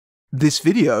This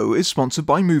video is sponsored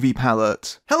by Movie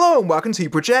Palette. Hello and welcome to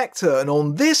Projector, and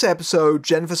on this episode,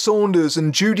 Jennifer Saunders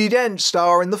and Judi Dench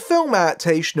star in the film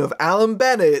adaptation of Alan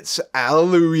Bennett's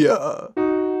Allelujah.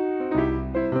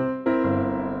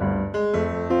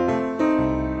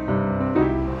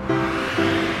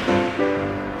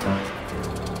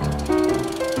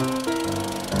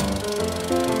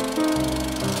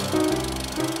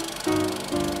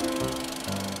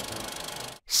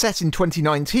 Set in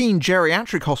 2019,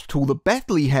 geriatric hospital The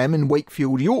Bethlehem in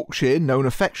Wakefield, Yorkshire, known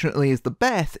affectionately as The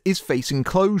Beth, is facing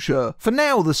closure. For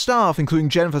now, the staff, including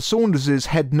Jennifer Saunders'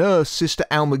 head nurse, Sister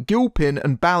Alma Gilpin,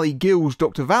 and Ballygill's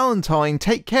Dr. Valentine,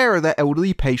 take care of their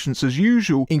elderly patients as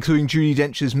usual, including Judi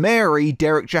Dench's Mary,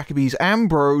 Derek Jacobi's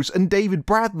Ambrose, and David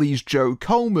Bradley's Joe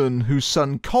Coleman, whose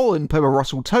son Colin, played by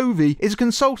Russell Tovey, is a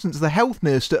consultant to the health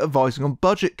minister advising on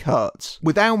budget cuts.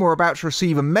 With Alma about to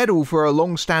receive a medal for her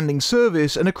long-standing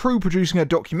service and a crew producing a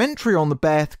documentary on the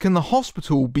Beth, can the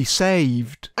hospital be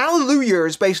saved? Allelujah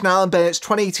is based on Alan Bennett's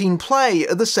 2018 play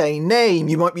of the same name.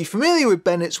 You might be familiar with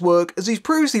Bennett's work as he's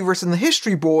previously written The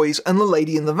History Boys and The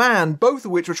Lady in the Van, both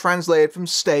of which were translated from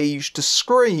stage to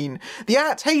screen. The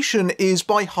adaptation is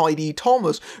by Heidi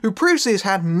Thomas, who previously has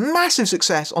had massive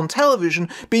success on television,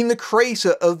 being the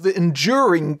creator of the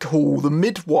enduring Call the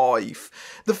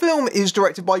Midwife. The film is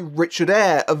directed by Richard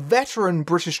Eyre, a veteran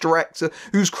British director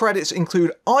whose credits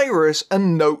include Iris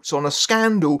and Notes on a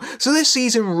Scandal, so this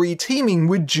sees him re-teaming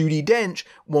with Judi Dench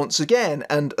once again,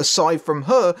 and aside from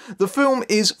her, the film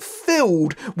is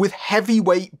filled with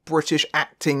heavyweight British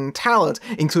acting talent,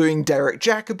 including Derek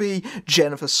Jacobi,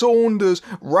 Jennifer Saunders,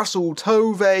 Russell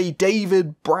Tovey,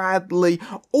 David Bradley,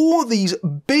 all these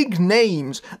big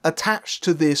names attached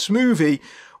to this movie,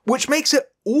 which makes it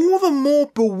all the more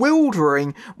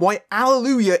bewildering why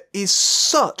Allelujah is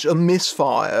such a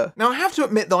misfire. Now I have to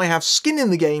admit that I have skin in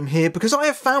the game here because I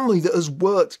have family that has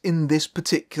worked in this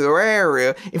particular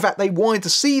area. In fact, they wanted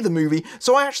to see the movie,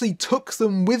 so I actually took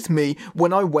them with me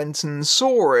when I went and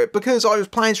saw it because I was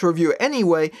planning to review it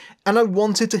anyway and I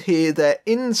wanted to hear their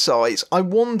insights. I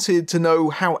wanted to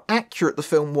know how accurate the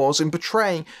film was in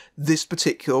portraying this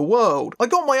particular world. I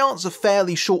got my answer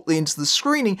fairly shortly into the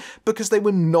screening because they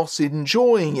were not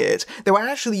enjoying it. They were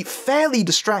actually fairly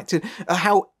distracted at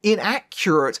how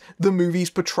inaccurate the movie's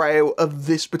portrayal of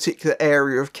this particular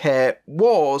area of care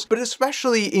was, but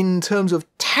especially in terms of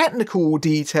technical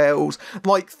details,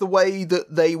 like the way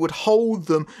that they would hold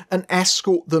them and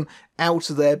escort them out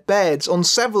of their beds. On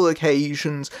several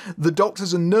occasions, the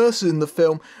doctors and nurses in the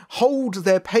film hold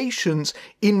their patients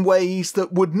in ways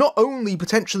that would not only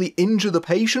potentially injure the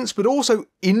patients, but also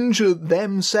injure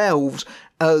themselves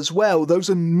as well. Those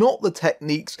are not the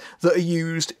techniques that are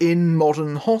used in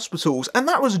modern hospitals, and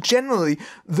that was generally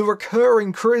the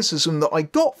recurring criticism that I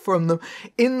got from them,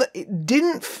 in that it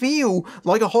didn't feel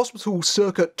like a hospital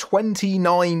circa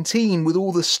 2019 with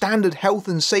all the standard health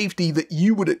and safety that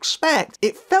you would expect.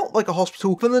 It felt like a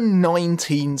hospital from the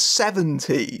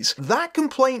 1970s. That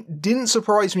complaint didn't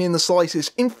surprise me in the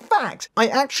slightest. In fact, I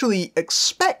actually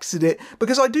expected it,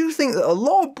 because I do think that a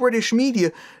lot of British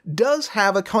media does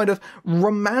have a kind of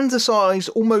romanticised,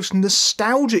 almost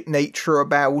nostalgic nature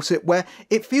about it, where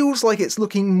it feels like it's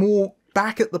looking more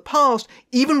back at the past,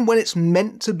 even when it's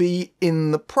meant to be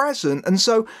in the present. And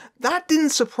so that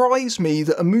didn't surprise me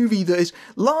that a movie that is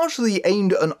largely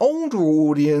aimed at an older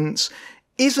audience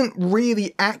isn't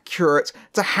really accurate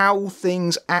to how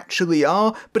things actually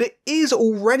are, but it is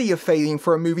already a failing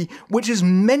for a movie which is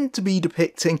meant to be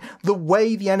depicting the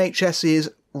way the NHS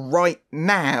is right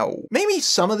now. Maybe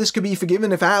some of this could be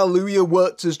forgiven if Allelujah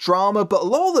worked as drama, but a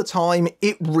lot of the time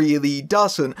it really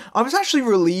doesn't. I was actually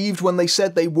relieved when they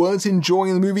said they weren't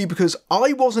enjoying the movie, because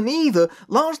I wasn't either,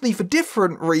 largely for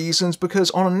different reasons, because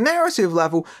on a narrative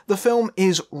level, the film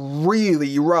is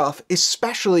really rough,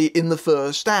 especially in the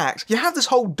first act. You have this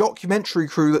whole documentary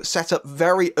crew that's set up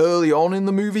very early on in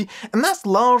the movie, and that's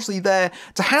largely there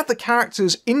to have the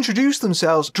characters introduce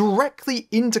themselves directly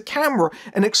into camera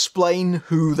and explain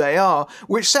who they are,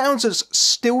 which sounds as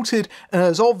stilted and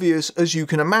as obvious as you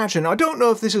can imagine. I don't know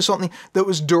if this is something that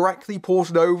was directly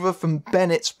ported over from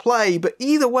Bennett's play, but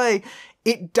either way,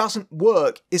 it doesn't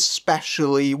work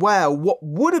especially well. What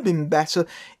would have been better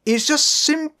is just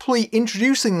simply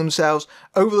introducing themselves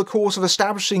over the course of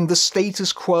establishing the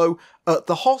status quo at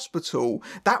the hospital.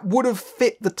 That would have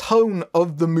fit the tone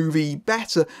of the movie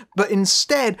better, but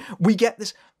instead we get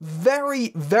this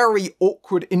very, very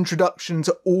awkward introduction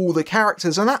to all the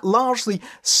characters, and that largely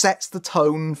sets the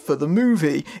tone for the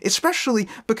movie, especially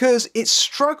because it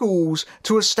struggles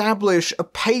to establish a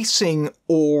pacing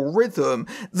or rhythm.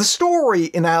 The story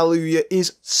in Allelujah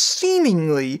is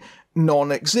seemingly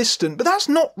non-existent, but that's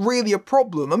not really a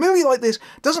problem. A movie like this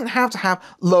doesn't have to have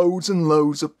loads and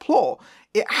loads of plot.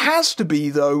 It has to be,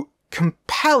 though,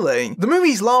 compelling. The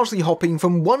movie's largely hopping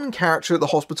from one character at the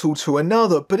hospital to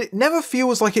another, but it never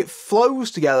feels like it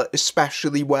flows together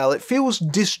especially well. It feels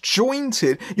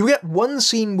disjointed. You'll get one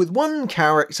scene with one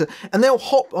character, and they'll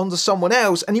hop onto someone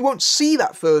else, and you won't see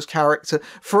that first character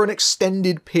for an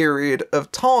extended period of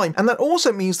time. And that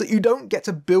also means that you don't get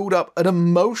to build up an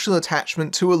emotional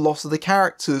attachment to a lot of the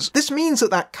characters. This means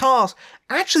that that cast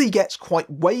actually gets quite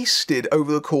wasted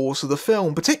over the course of the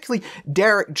film, particularly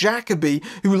Derek Jacobi,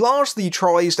 who largely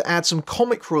tries to add some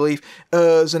comic relief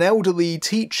as an elderly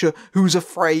teacher who's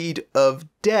afraid of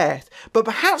death. But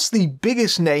perhaps the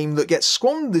biggest name that gets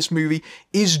squandered in this movie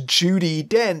is Judi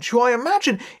Dench, who I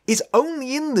imagine is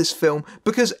only in this film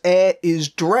because Ayer is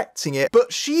directing it,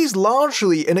 but she's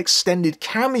largely an extended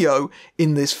cameo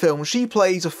in this film. She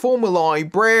plays a former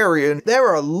librarian. There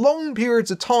are long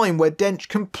periods of time where Dench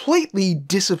completely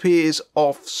disappears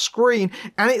off screen,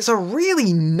 and it's a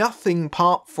really nothing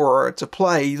part for her to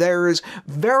play. There is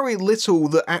very little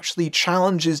that actually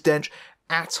challenges Dench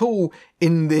at all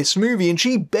in this movie, and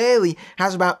she barely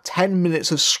has about 10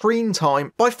 minutes of screen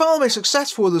time. By far the most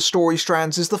successful of the story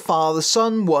strands is the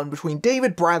father-son one between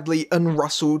David Bradley and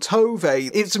Russell Tovey.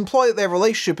 It's implied that their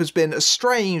relationship has been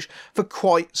estranged for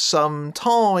quite some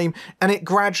time, and it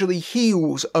gradually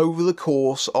heals over the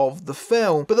course of the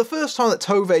film. But the first time that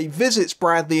Tovey visits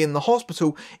Bradley in the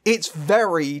hospital, it's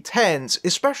very tense,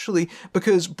 especially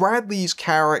because Bradley's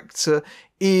character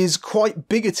is quite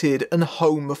bigoted and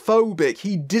homophobic.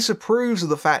 He disapproves of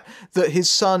the fact that his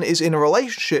son is in a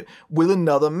relationship with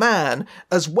another man,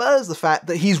 as well as the fact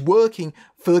that he's working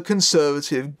for the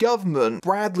Conservative government.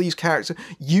 Bradley's character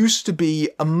used to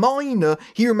be a miner.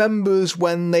 He remembers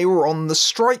when they were on the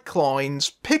strike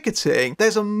lines picketing.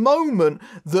 There's a moment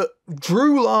that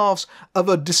Drew laughs of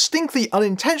a distinctly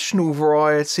unintentional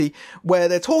variety where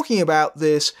they're talking about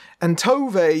this, and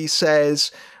Tovey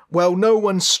says, "Well, no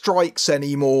one strikes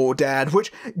anymore, Dad," which,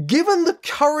 given the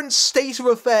current state of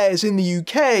affairs in the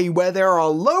UK, where there are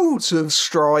loads of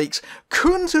strikes,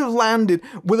 couldn't have landed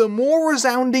with a more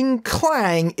resounding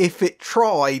clang if it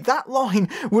tried. That line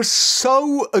was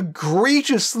so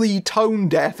egregiously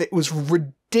tone-deaf, it was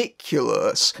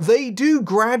ridiculous. They do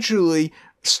gradually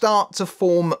start to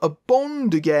form a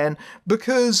bond again,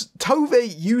 because Tovey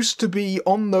used to be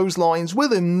on those lines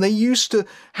with him. They used to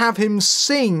have him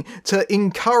sing to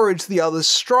encourage the other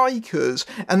strikers,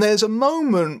 and there's a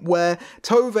moment where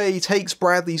Tovey takes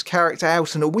Bradley's character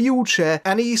out in a wheelchair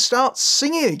and he starts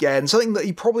singing again, something that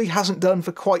he probably hasn't done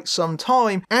for quite some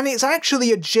time, and it's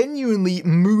actually a genuinely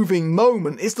moving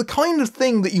moment. It's the kind of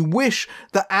thing that you wish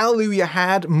that Allelujah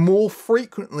had more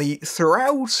frequently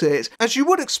throughout it. As you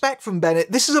would expect from Bennett,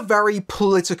 this is a very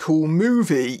political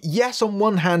movie. Yes, on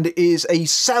one hand it is a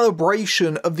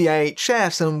celebration of the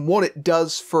NHS and what it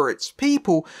does for its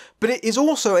people, but it is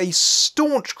also a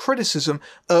staunch criticism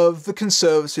of the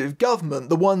Conservative government,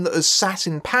 the one that has sat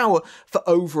in power for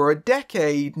over a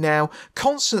decade now,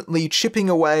 constantly chipping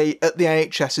away at the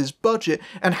NHS's budget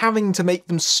and having to make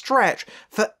them stretch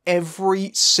for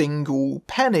every single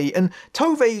penny. And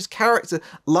Tovey's character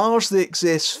largely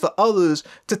exists for others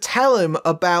to tell him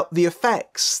about the effects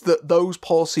that those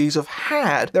policies have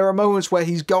had. There are moments where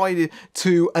he's guided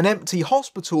to an empty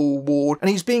hospital ward and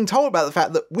he's being told about the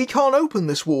fact that we can't open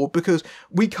this ward because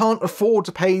we can't afford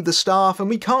to pay the staff and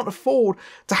we can't afford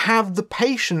to have the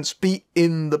patients be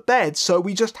in the bed, so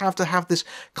we just have to have this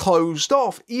closed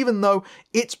off, even though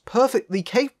it's perfectly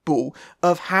capable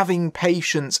of having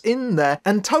patients in there.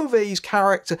 And Tovey's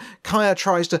character kind of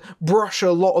tries to brush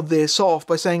a lot of this off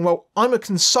by saying, well, I'm a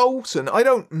consultant, I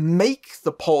don't make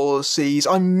the policies,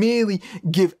 I merely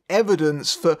give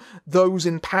evidence for those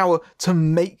in power to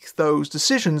make those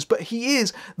decisions. But he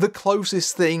is the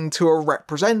closest thing to a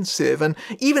representative, and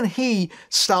even he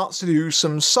starts to do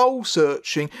some soul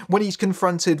searching when he's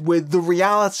confronted with the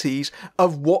realities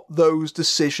of what those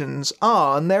decisions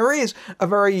are. And there is a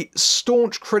very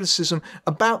staunch criticism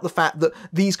about the fact that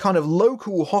these kind of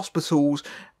local hospitals,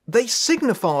 they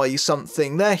signify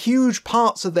something. They're huge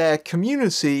parts of their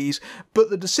communities, but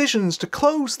the decisions to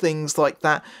close things like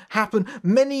that happen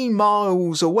many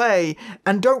miles away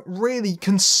and don't really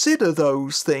consider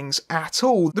those things at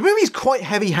all. The movie's quite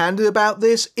heavy-handed about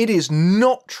this. It is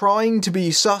not trying to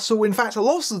be subtle. In fact, a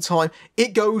lot of the time,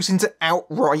 it goes into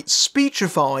outright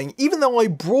speechifying, even though I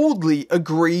broadly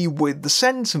agree with the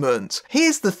sentiment.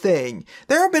 Here's the thing.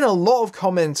 There have been a lot of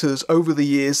commenters over the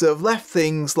years that have left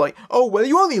things like, oh, well,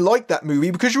 you only liked that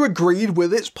movie because you agreed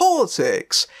with its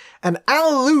politics. And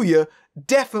Allelujah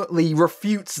definitely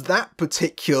refutes that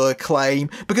particular claim,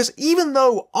 because even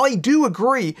though I do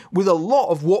agree with a lot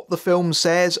of what the film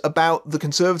says about the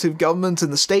Conservative government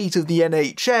and the state of the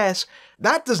NHS,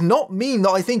 that does not mean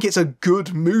that I think it's a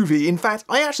good movie. In fact,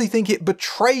 I actually think it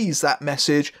betrays that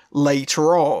message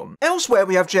later on. Elsewhere,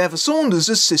 we have Jennifer Saunders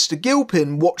as Sister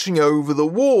Gilpin watching over the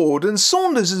ward, and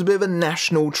Saunders is a bit of a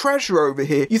national treasure over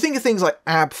here. You think of things like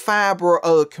Ab Fab or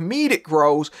other comedic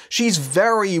roles, she's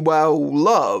very well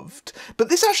loved. But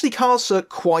this actually casts her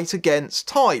quite against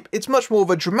type. It's much more of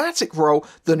a dramatic role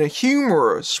than a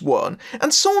humorous one.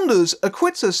 And Saunders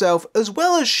acquits herself as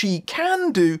well as she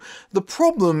can do. The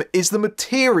problem is the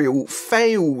material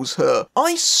fails her.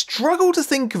 I struggle to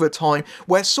think of a time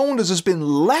where Saunders has been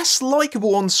less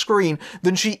likeable on screen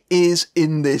than she is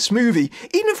in this movie.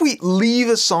 Even if we leave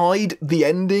aside the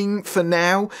ending for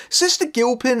now, Sister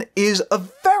Gilpin is a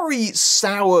very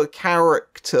sour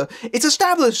character. It's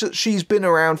established that she's been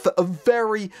around for a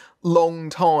very long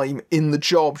time in the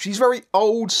job. She's very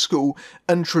old school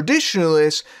and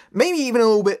traditionalist, maybe even a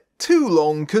little bit too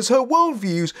long, because her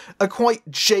worldviews are quite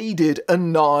jaded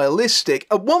and nihilistic.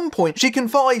 At one point, she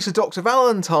confides to Dr.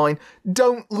 Valentine,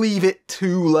 "Don't leave it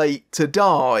too late to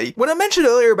die." When I mentioned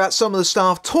earlier about some of the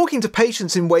staff talking to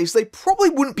patients in ways they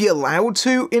probably wouldn't be allowed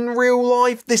to in real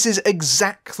life, this is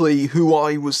exactly who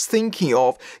I was thinking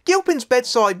of. Gilpin's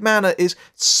bedside manner is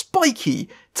spiky,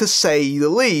 to say the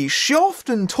least. She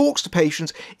often talks to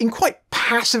patients in quite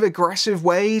passive-aggressive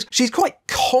ways. She's quite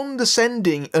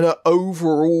condescending in her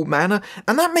overall manner,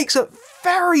 and that makes her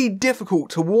very difficult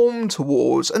to warm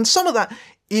towards, and some of that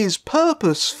is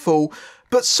purposeful.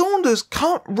 But Saunders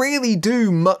can't really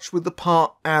do much with the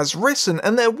part as written,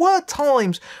 and there were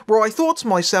times where I thought to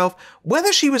myself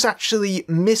whether she was actually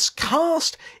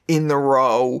miscast in the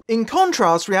role. In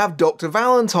contrast, we have Dr.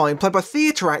 Valentine, played by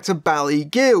theatre actor Bally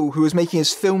Gill, who is making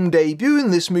his film debut in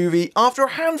this movie after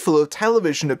a handful of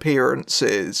television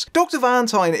appearances. Dr.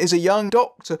 Valentine is a young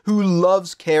doctor who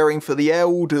loves caring for the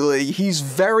elderly. He's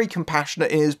very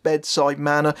compassionate in his bedside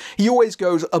manner. He always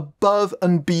goes above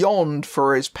and beyond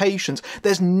for his patients.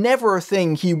 There's never a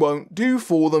thing he won't do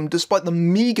for them, despite the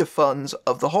meagre funds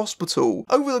of the hospital.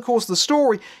 Over the course of the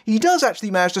story, he does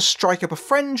actually manage to strike up a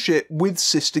friendship with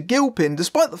Sister Gilpin,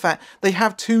 despite the fact they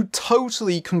have two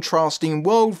totally contrasting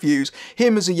worldviews,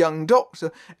 him as a young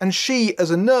doctor, and she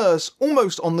as a nurse,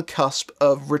 almost on the cusp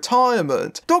of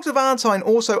retirement. Dr. Valentine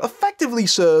also effectively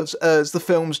serves as the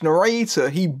film's narrator.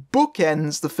 He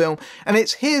bookends the film, and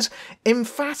it's his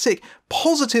emphatic,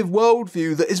 positive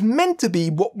worldview that is meant to be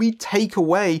what we take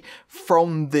away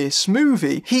from this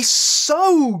movie. He's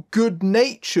so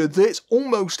good-natured that it's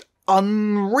almost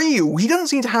unreal. He doesn't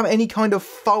seem to have any kind of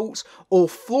faults or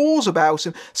flaws about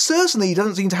him. Certainly he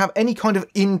doesn't seem to have any kind of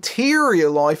interior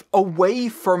life away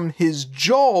from his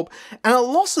job, and a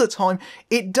lot of the time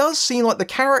it does seem like the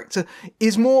character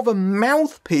is more of a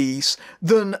mouthpiece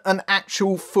than an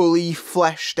actual fully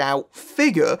fleshed out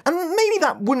figure. And maybe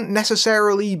that wouldn't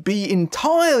necessarily be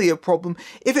entirely a problem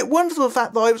if it weren't for the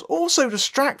fact that I was also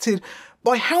distracted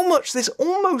by how much this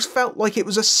almost felt like it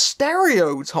was a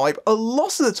stereotype. A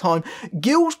lot of the time,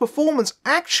 Gill's performance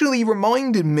actually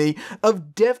reminded me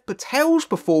of Dev Patel's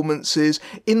performances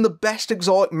in the Best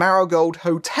Exotic Marigold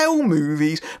Hotel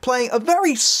movies, playing a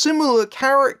very similar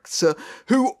character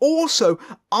who also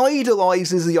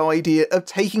idolises the idea of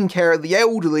taking care of the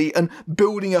elderly and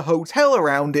building a hotel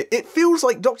around it. It feels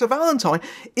like Dr. Valentine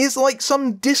is like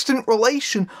some distant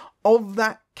relation of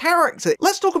that character.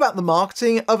 Let's talk about the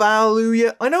marketing of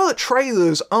Allelujah. I know that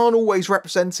trailers aren't always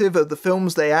representative of the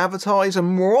films they advertise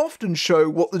and more often show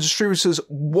what the distributors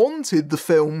wanted the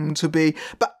film to be,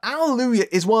 but Allelujah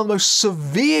is one of the most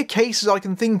severe cases I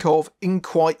can think of in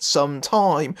quite some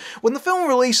time. When the film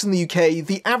released in the UK,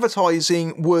 the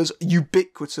advertising was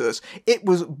ubiquitous. It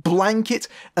was blanket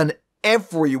and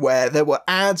everywhere. There were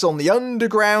ads on the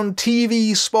underground,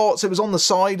 TV spots, it was on the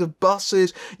side of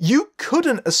buses. You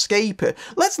couldn't escape it.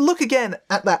 Let's look again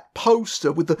at that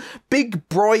poster with the big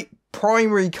bright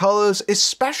primary colours,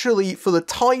 especially for the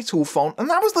title font, and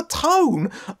that was the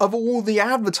tone of all the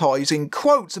advertising.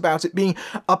 Quotes about it being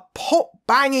a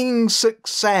pop-banging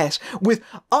success with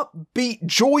upbeat,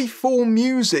 joyful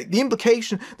music, the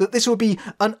implication that this would be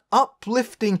an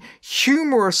uplifting,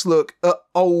 humorous look at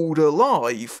older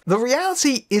life. The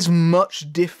reality is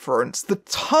much different. The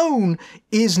tone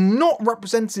is not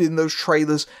represented in those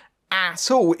trailers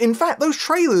at all. In fact, those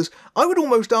trailers, I would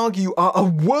almost argue, are a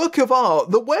work of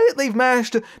art. The way that they've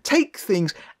managed to take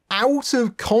things out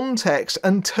of context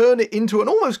and turn it into an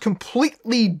almost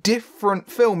completely different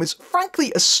film is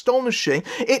frankly astonishing.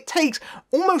 It takes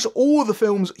almost all of the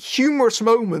film's humorous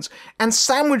moments and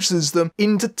sandwiches them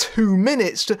into 2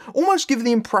 minutes to almost give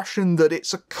the impression that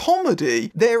it's a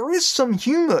comedy. There is some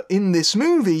humour in this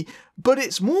movie, but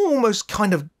it's more almost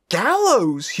kind of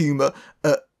gallows humour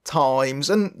at times,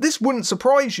 and this wouldn't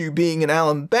surprise you being an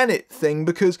Alan Bennett thing,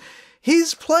 because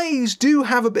his plays do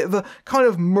have a bit of a kind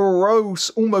of morose,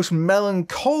 almost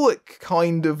melancholic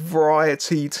kind of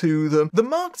variety to them. The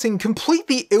marketing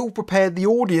completely ill-prepared the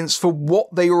audience for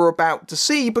what they were about to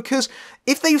see, because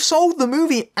if they sold the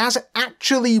movie as it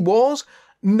actually was,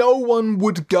 no one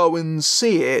would go and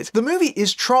see it. The movie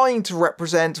is trying to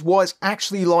represent what it's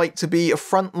actually like to be a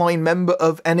frontline member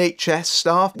of NHS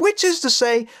staff, which is to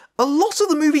say, a lot of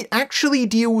the movie actually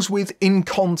deals with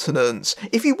incontinence.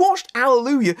 If you watched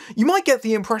Allelujah, you might get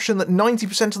the impression that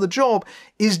 90% of the job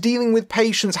is dealing with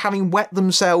patients having wet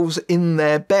themselves in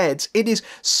their beds. It is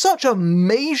such a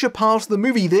major part of the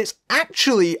movie that it's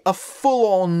actually a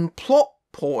full-on plot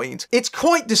point. It's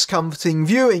quite discomforting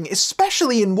viewing,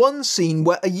 especially in one scene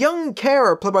where a young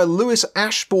carer played by Louis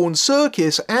Ashbourne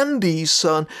Serkis, Andy's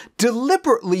son,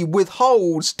 deliberately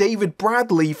withholds David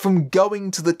Bradley from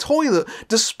going to the toilet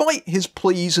despite his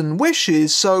pleas and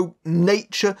wishes, so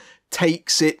nature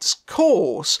takes its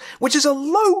course, which is a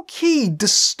low-key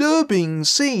disturbing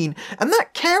scene, and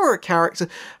that carer character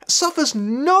suffers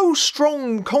no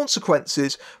strong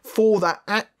consequences for that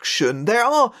action. There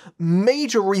are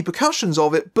major repercussions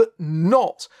of it, but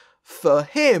not for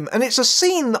him, and it's a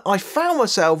scene that I found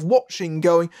myself watching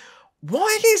going,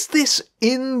 why is this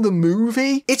in the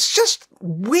movie? It's just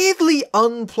weirdly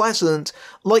unpleasant,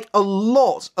 like a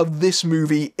lot of this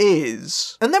movie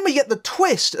is. And then we get the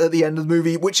twist at the end of the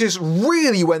movie, which is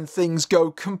really when things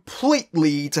go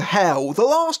completely to hell. The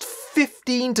last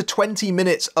 15 to 20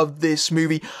 minutes of this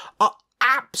movie are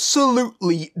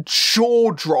absolutely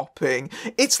jaw-dropping.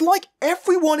 It's like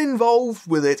everyone involved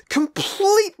with it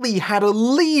completely had a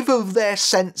leave of their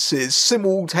senses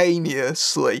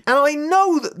simultaneously. And I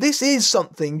know that this is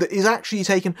something that is actually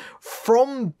taken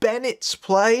from Bennett's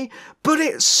play, but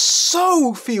it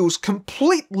so feels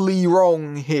completely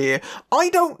wrong here. I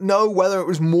don't know whether it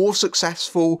was more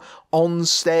successful on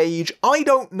stage. I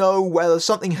don't know whether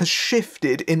something has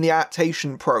shifted in the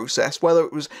adaptation process, whether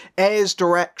it was Ayer's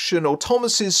direction or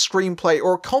Thomas's screenplay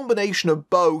or a combination of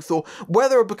both, or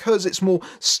whether because it's more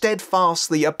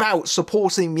steadfastly about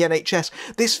supporting the NHS,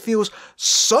 this feels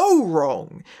so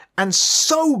wrong and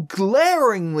so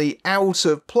glaringly out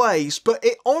of place, but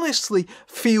it honestly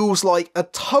feels like a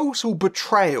total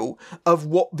betrayal of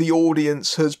what the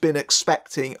audience has been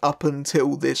expecting up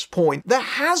until this point. There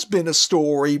has been a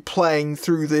story playing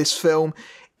through this film.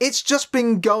 It's just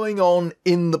been going on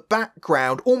in the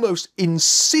background, almost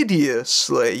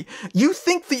insidiously. You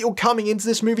think that you're coming into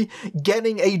this movie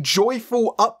getting a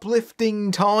joyful,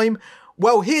 uplifting time?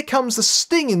 Well, here comes the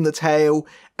sting in the tail,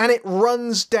 and it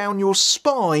runs down your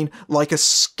spine like a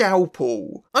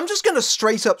scalpel. I'm just going to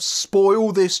straight up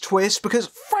spoil this twist because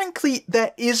frankly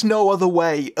there is no other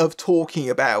way of talking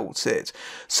about it.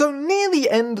 So near the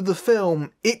end of the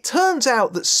film, it turns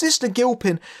out that Sister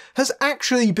Gilpin has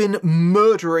actually been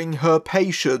murdering her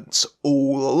patients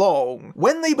all along.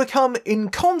 When they become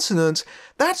incontinent,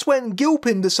 that's when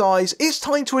Gilpin decides it's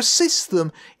time to assist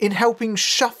them in helping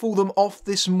shuffle them off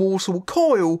this mortal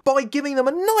coil by giving them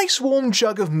a nice warm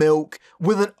jug of milk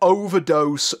with an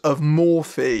overdose of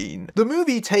morphine. The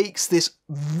movie takes this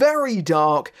very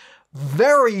dark,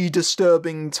 very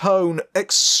disturbing tone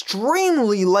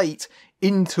extremely late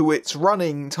into its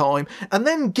running time, and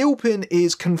then Gilpin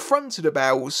is confronted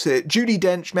about it. Judi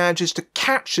Dench manages to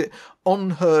catch it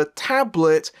on her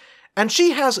tablet, and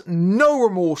she has no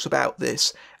remorse about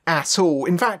this at all.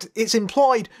 In fact, it's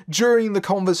implied during the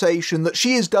conversation that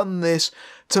she has done this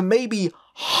to maybe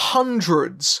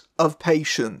hundreds of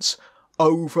patients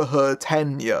over her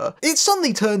tenure. It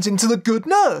suddenly turns into the good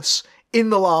nurse in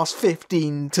the last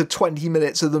 15 to 20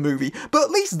 minutes of the movie, but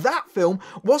at least that film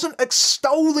wasn't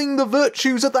extolling the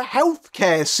virtues of the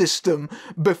healthcare system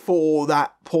before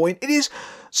that point. It is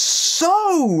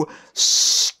so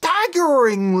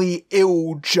staggeringly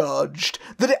ill-judged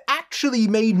that it actually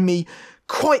made me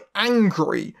quite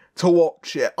angry to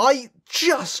watch it. I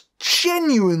just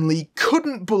genuinely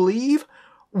couldn't believe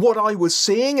what I was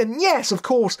seeing, and yes, of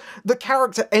course, the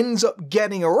character ends up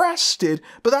getting arrested,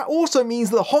 but that also means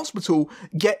the hospital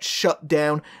gets shut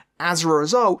down as a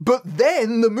result. But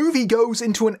then the movie goes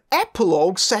into an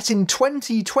epilogue set in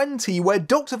 2020 where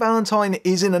Dr. Valentine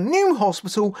is in a new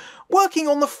hospital working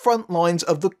on the front lines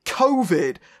of the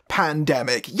COVID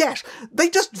pandemic. Yes, they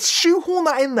just shoehorn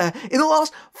that in there. In the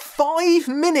last 5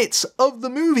 minutes of the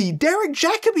movie, Derek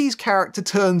Jacobi's character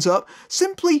turns up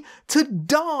simply to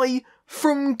die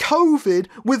from COVID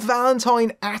with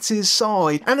Valentine at his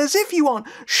side. And as if you aren't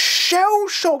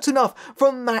shell-shocked enough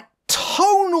from that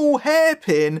tonal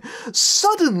hairpin,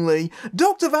 suddenly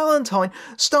Dr. Valentine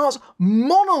starts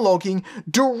monologuing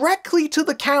directly to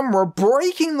the camera,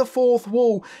 breaking the fourth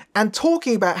wall and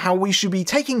talking about how we should be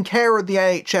taking care of the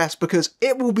NHS because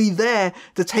it will be there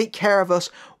to take care of us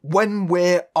when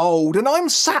we're old. And I'm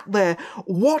sat there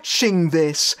watching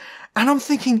this and I'm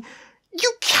thinking,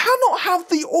 you cannot have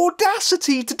the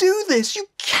audacity to do this. You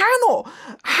cannot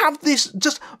have this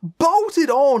just bolted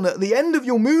on at the end of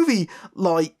your movie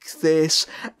like this.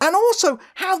 And also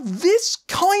have this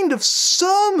kind of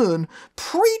sermon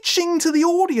preaching to the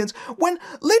audience when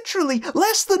literally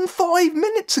less than 5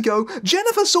 minutes ago,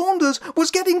 Jennifer Saunders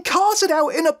was getting carted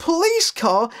out in a police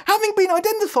car having been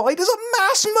identified as a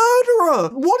mass murderer.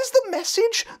 What is the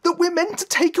message that we're meant to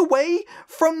take away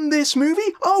from this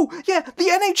movie? Oh, yeah, the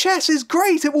NHS is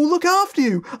great, it will look after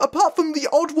you, apart from the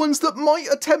odd ones that might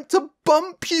attempt to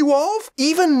bump you off.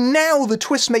 Even now, the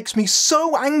twist makes me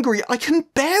so angry, I can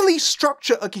barely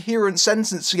structure a coherent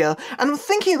sentence together, and I'm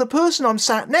thinking of the person I'm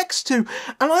sat next to,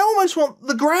 and I almost want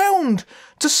the ground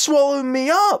to swallow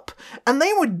me up. And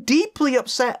they were deeply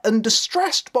upset and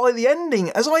distressed by the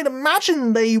ending, as I'd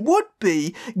imagine they would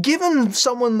be, given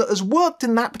someone that has worked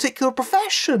in that particular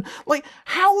profession. Like,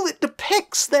 how it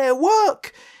depicts their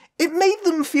work. It made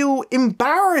them feel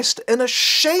embarrassed and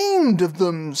ashamed of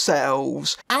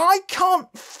themselves. And I can't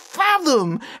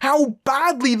fathom how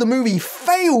badly the movie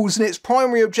fails in its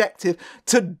primary objective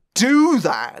to do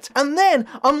that. And then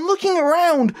I'm looking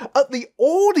around at the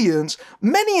audience,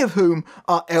 many of whom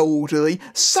are elderly,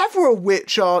 several of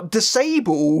which are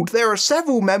disabled. There are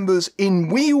several members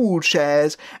in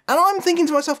wheelchairs, and I'm thinking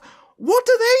to myself, what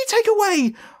do they take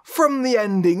away from the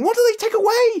ending? What do they take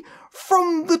away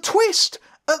from the twist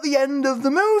at the end of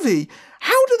the movie?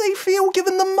 How do they feel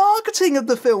given the marketing of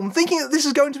the film, thinking that this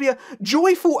is going to be a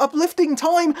joyful, uplifting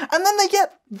time, and then they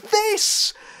get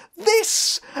this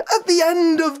at the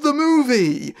end of the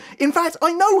movie? In fact,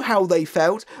 I know how they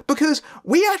felt, because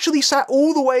we actually sat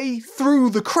all the way through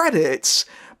the credits,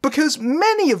 because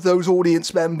many of those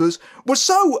audience members were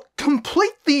so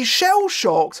completely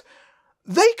shell-shocked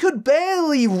they could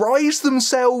barely rise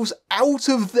themselves out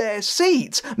of their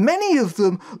seats. Many of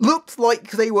them looked like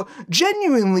they were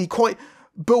genuinely quite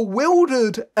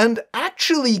bewildered and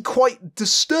actually quite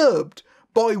disturbed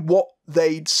by what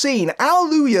they'd seen.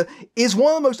 Allelujah is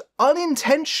one of the most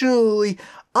unintentionally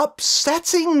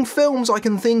upsetting films I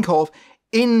can think of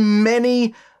in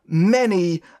many,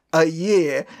 many a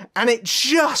year, and it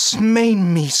just made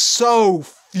me so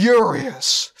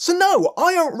furious. So no,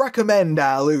 I don't recommend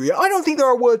Allelujah. I don't think there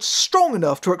are words strong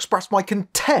enough to express my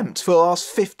contempt for the last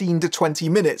 15 to 20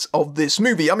 minutes of this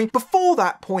movie. I mean, before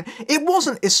that point, it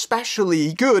wasn't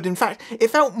especially good. In fact,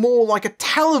 it felt more like a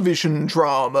television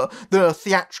drama than a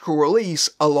theatrical release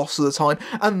a lot of the time.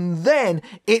 And then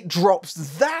it drops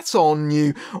that on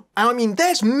you. I mean,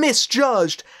 there's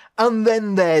Misjudged, and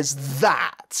then there's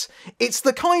that. It's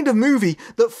the kind of movie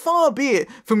that, far be it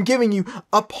from giving you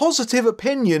a positive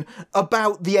opinion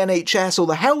about the NHS or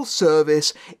the health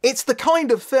service, it's the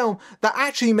kind of film that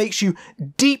actually makes you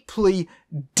deeply,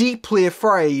 deeply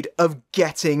afraid of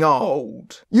getting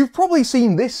old. You've probably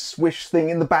seen this swish thing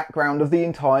in the background of the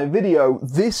entire video.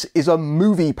 This is a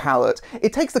movie palette.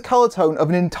 It takes the colour tone of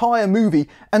an entire movie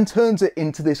and turns it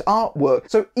into this artwork.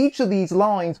 So each of these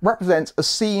lines represents a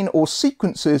scene or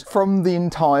sequences from the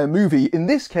entire movie. In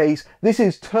this case, this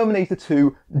is Terminator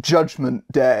 2 Judgment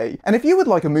Day. And if you would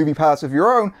like a movie palette of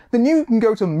your own, then you can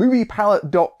go to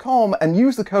moviepalette.com and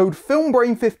use the code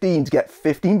FILMBRAIN15 to get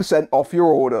 15% off your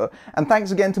order. And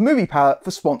thanks again to Movie Palette for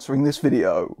sponsoring this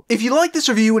video. If you like this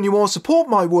review and you want to support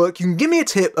my work, you can give me a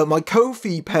tip at my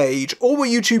Ko-fi page, or my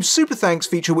YouTube Super Thanks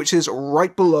feature, which is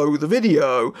right below the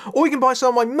video. Or you can buy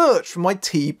some of my merch from my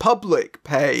TeePublic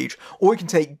page. Or you can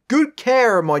take good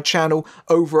care of my channel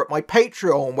over at my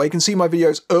Patreon, where you can see my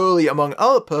videos early among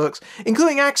other perks,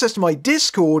 including access to my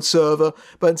Discord server.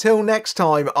 But until next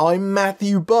time, I'm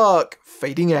Matthew Buck,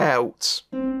 fading out.